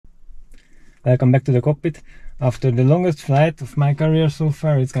Welcome back to the cockpit. After the longest flight of my career so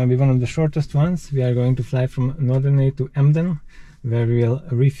far, it's going to be one of the shortest ones. We are going to fly from Norderney to Emden, where we will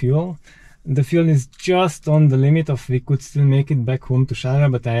refuel. The fuel is just on the limit of we could still make it back home to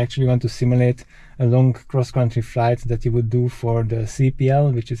Charleroi, but I actually want to simulate a long cross-country flight that you would do for the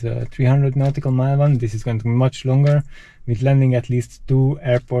CPL, which is a 300 nautical mile one. This is going to be much longer, with landing at least 2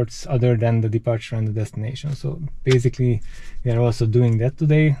 airports other than the departure and the destination. So basically we are also doing that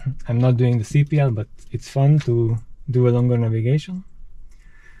today. I'm not doing the CPL, but it's fun to do a longer navigation.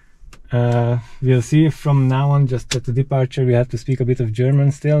 We'll see from now on. Just at the departure we have to speak a bit of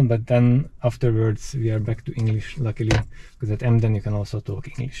German still, but then afterwards we are back to English, luckily, because at Emden you can also talk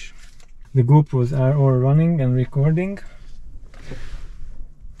English. The GoPros are all running and recording.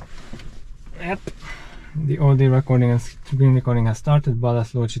 Yep. The audio recording and screen recording has started.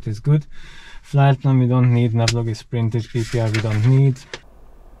 Ballast load sheet is good. Flight plan we don't need. Navlog is printed. PPR we don't need.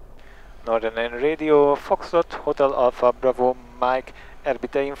 Norderney Radio, Foxtrot, Hotel Alpha, Bravo, Mike.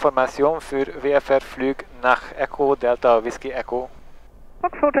 Bitte Information für VFR-Flug nach Echo, Delta, Whiskey, Echo.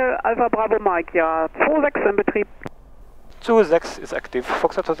 Fox Hotel Alpha Bravo Mike, ja, 26 in Betrieb. 26 ist aktiv.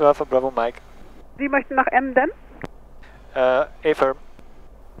 Foxtrot Hotel Alpha Bravo Mike. Sie möchten nach Emden? Affirm.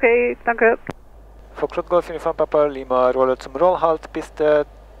 Okay, danke. Foxtrot Golf Uniform Papa Lima, Rolle zum Rollhalt, Piste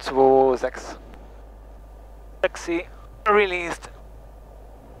 26. Taxi released.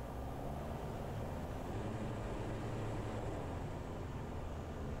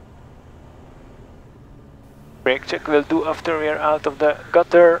 Brake check will do after we are out of the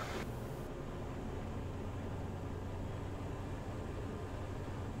gutter.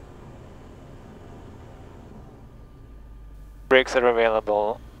 Brakes are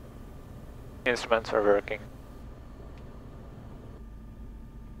available. Instruments are working.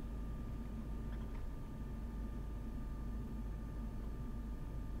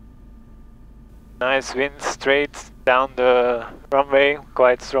 Nice wind straight down the runway,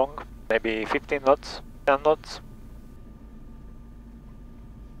 quite strong, maybe 15 knots. 10 knots.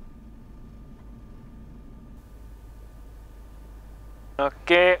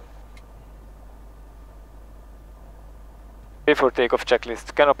 Okay. Before takeoff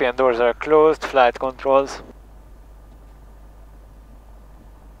checklist. Canopy and doors are closed. Flight controls.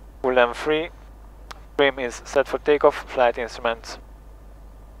 Full and free. Trim is set for takeoff. Flight instruments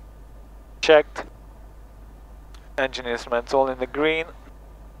checked. Engine instruments all in the green.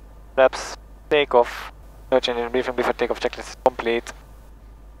 Flaps. Takeoff. No change in briefing before takeoff checklist is complete.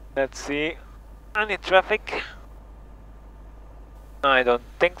 Let's see. Any traffic? I don't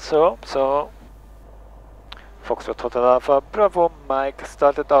think so. So Foxtrot Hotel Alpha Bravo Mike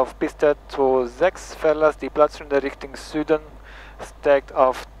startet auf Piste 26, verlass die Platzrunde Richtung Süden, steigt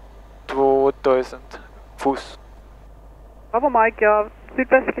auf 2000 Fuß. Bravo Mike, ja,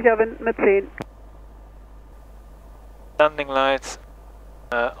 südwestlicher Wind mit 10. Landing lights,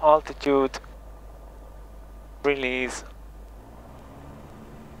 altitude, release.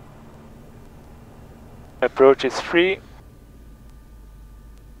 Approach is free.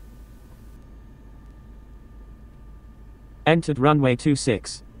 Entered runway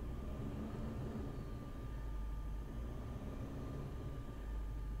 26.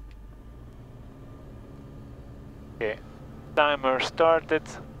 Okay, timer started.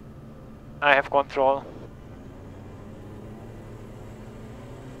 I have control.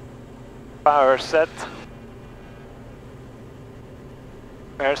 Power set.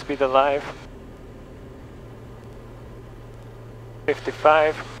 Airspeed alive.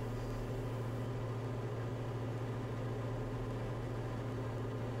 55.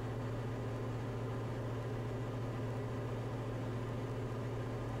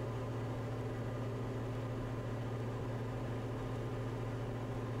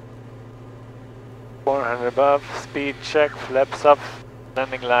 Above, speed check, flaps up,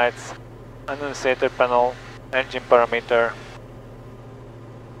 landing lights, annunciator panel, engine parameter.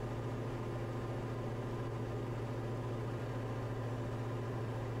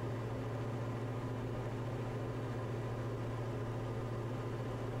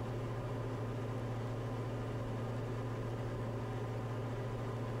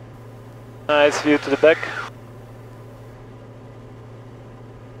 Nice view to the back.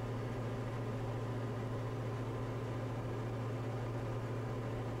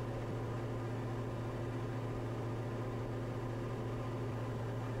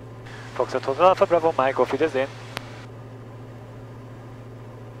 Foxtrot Hotel Alpha Bravo Mike, auf Wiedersehen.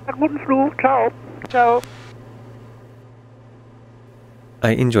 Guten Flug, ciao. Ciao.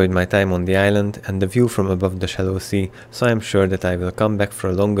 I enjoyed my time on the island and the view from above the shallow sea, so I am sure that I will come back for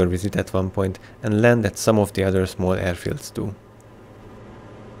a longer visit at one point and land at some of the other small airfields too.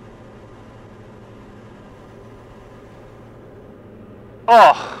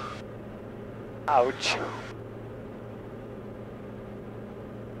 Oh! Ouch.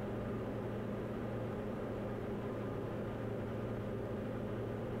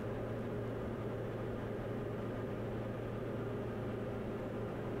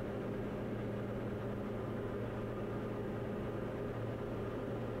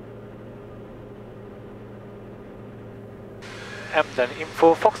 Emden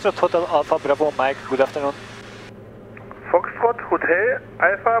Info, Foxtrot Hotel Alpha Bravo Mike, good afternoon. Foxtrot Hotel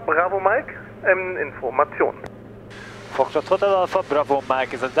Alpha Bravo Mike, Information. Foxtrot Hotel Alpha Bravo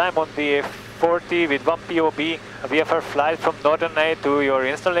Mike is a Diamond VA40 with 1 POB, a VFR flight from Norderney to your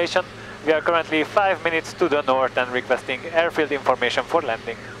installation. We are currently 5 minutes to the north and requesting airfield information for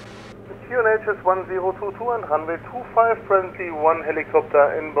landing. QNH is 1022 and runway 25, friendly 1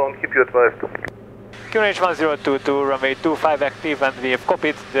 helicopter inbound, keep you advised. QNH 1022, runway 25 active, and we have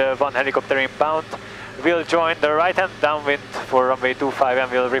copied the 1 helicopter inbound. We'll join the right hand downwind for runway 25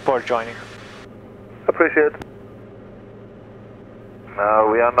 and we'll report joining. Appreciate.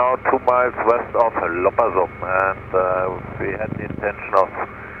 We are now 2 miles west of Loppersum and we had the intention of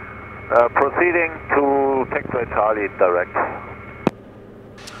proceeding to taxiway Charlie direct.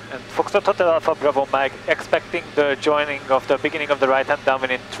 And Foxtrot Hotel Alpha Bravo Mike expecting the joining of the beginning of the right hand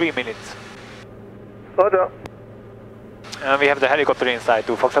downwind in 3 minutes. Roger. And we have the helicopter inside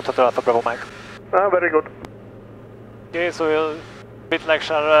too, Foxtrot Hotel Alpha Bravo Mike. Very good. Okay, so we'll, a bit like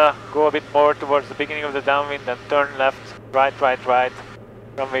Charleroi, go a bit more towards the beginning of the downwind and turn left, right.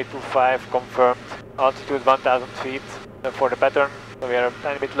 Runway 25 confirmed, altitude 1000 feet for the pattern, so we are a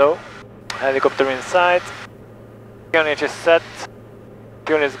tiny bit low. Helicopter inside, QNH is set,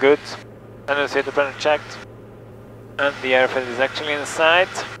 fuel is good, annunciator pressure checked, and the airfield is actually inside.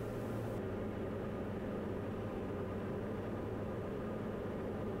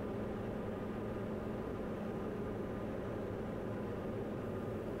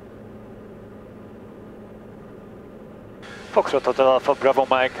 Foxtrot Hotel Alpha Bravo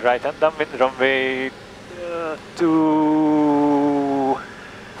Mike, right hand downwind, runway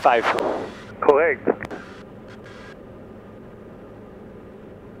 25. Correct.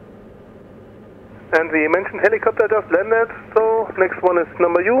 And the mentioned helicopter just landed, so next one is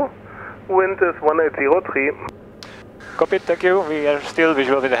number U, wind is 1803. Copy, thank you, we are still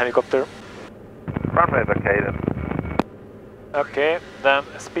visual with the helicopter. Runway vacated. Okay, then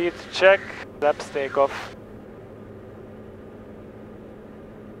speed check, flaps takeoff.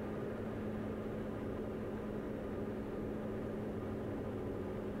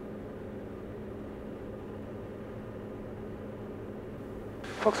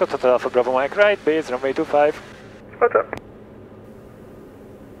 Foxtrot Hotel Alpha Bravo Mike, right, base, runway 25. Roger.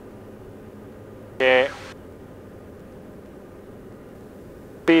 Okay.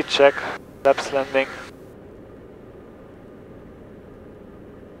 Speed check, flaps landing.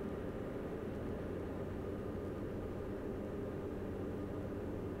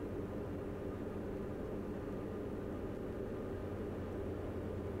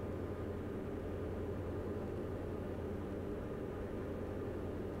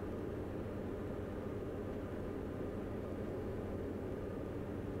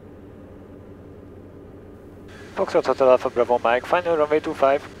 Foxtrot Hotel Alpha Bravo Mike, final runway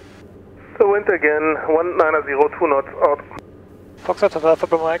 25. So wind again, 1902 knots out. Foxtrot Hotel Alpha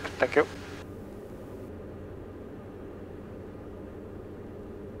Bravo Mike, thank you.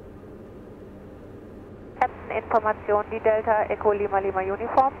 Captain Information, die Delta Echo Lima Lima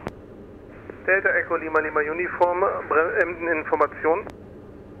Uniform. Delta Echo Lima Lima Uniform, Emden Information.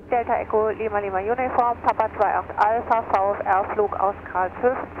 Delta Echo Lima Lima Uniform, Papa 28 Alpha, VFR Flug aus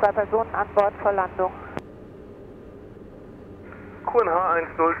Karlshöfen, 2 Personen an Bord zur Landung. QNH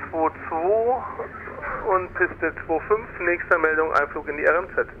 1022 und Piste 25, nächste Meldung, Einflug in die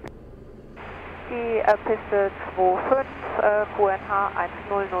RMZ. Die Piste 25, QNH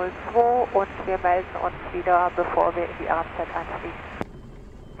 1002 und wir melden uns wieder, bevor wir in die RMZ einfliegen.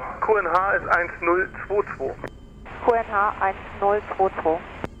 QNH ist 1022. QNH 1022.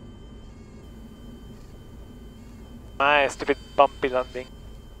 Nice, stupid bumpy landing.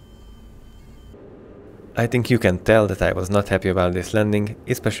 I think you can tell that I was not happy about this landing,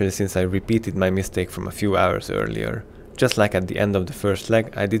 especially since I repeated my mistake from a few hours earlier. Just like at the end of the first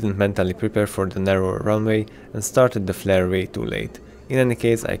leg, I didn't mentally prepare for the narrower runway and started the flare way too late. In any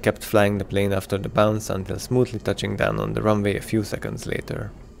case, I kept flying the plane after the bounce until smoothly touching down on the runway a few seconds later.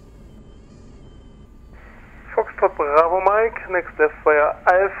 Foxtrot Bravo Mike, next left via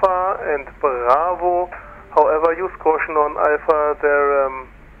Alpha and Bravo. However, use caution on Alpha, there are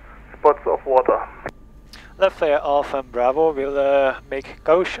spots of water. left flyer Alpha and Bravo will make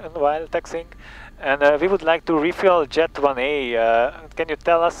caution while taxiing, and we would like to refuel Jet 1A. Can you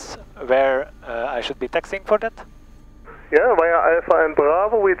tell us where I should be taxiing for that? Yeah, via Alpha and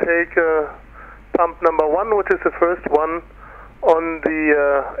Bravo we take pump number 1, which is the first one on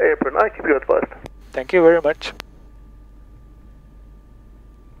the apron. I keep you advised. Thank you very much.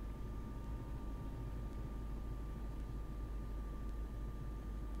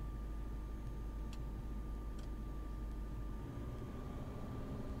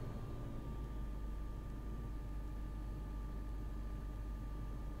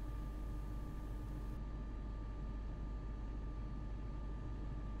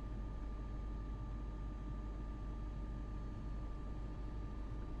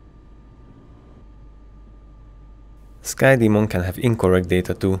 SkyDemon can have incorrect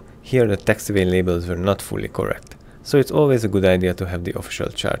data too. Here the taxiway labels were not fully correct, so it's always a good idea to have the official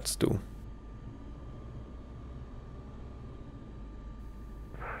charts too.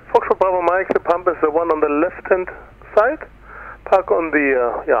 Foxtrot Bravo Mike, the pump is the one on the left hand side. Park on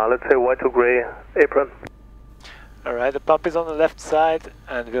the, let's say white to grey apron. Alright, the pump is on the left side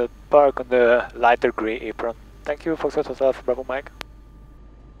and we'll park on the lighter grey apron. Thank you, Foxtrot Hotel for Bravo Mike.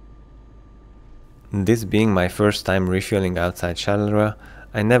 This being my first time refueling outside Charleroi,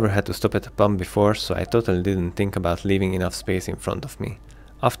 I never had to stop at a pump before, so I totally didn't think about leaving enough space in front of me.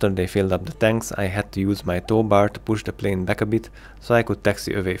 After they filled up the tanks, I had to use my tow bar to push the plane back a bit so I could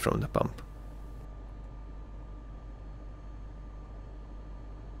taxi away from the pump.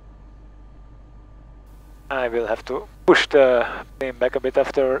 I will have to push the plane back a bit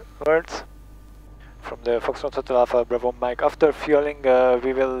afterwards. From the Foxtrot Hotel Alpha Bravo Mike. After fueling,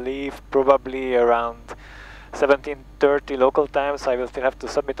 we will leave probably around 17:30 local time, so I will still have to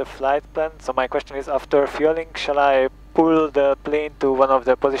submit a flight plan. So my question is, after fueling, shall I pull the plane to one of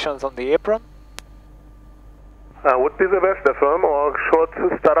the positions on the apron? Would be the best, affirm, or short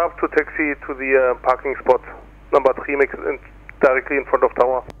start up to taxi to the parking spot. Number 3 makes it directly in front of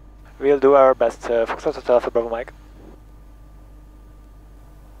tower. We'll do our best, Foxtrot Hotel Alpha Bravo Mike.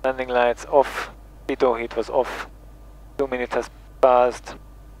 Landing lights off. Pitot heat was off. 2 minutes has passed.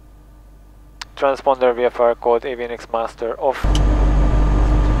 Transponder VFR code AVNX master off.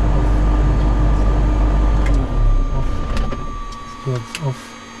 Stewards off.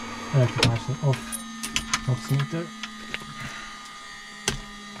 Electric marshal off. Oximeter.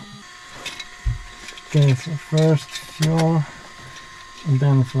 Okay, so first fuel and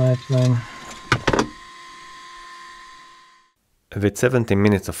then flight plan. With 17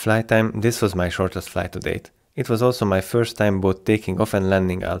 minutes of flight time, this was my shortest flight to date. It was also my first time both taking off and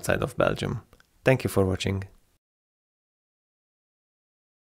landing outside of Belgium. Thank you for watching.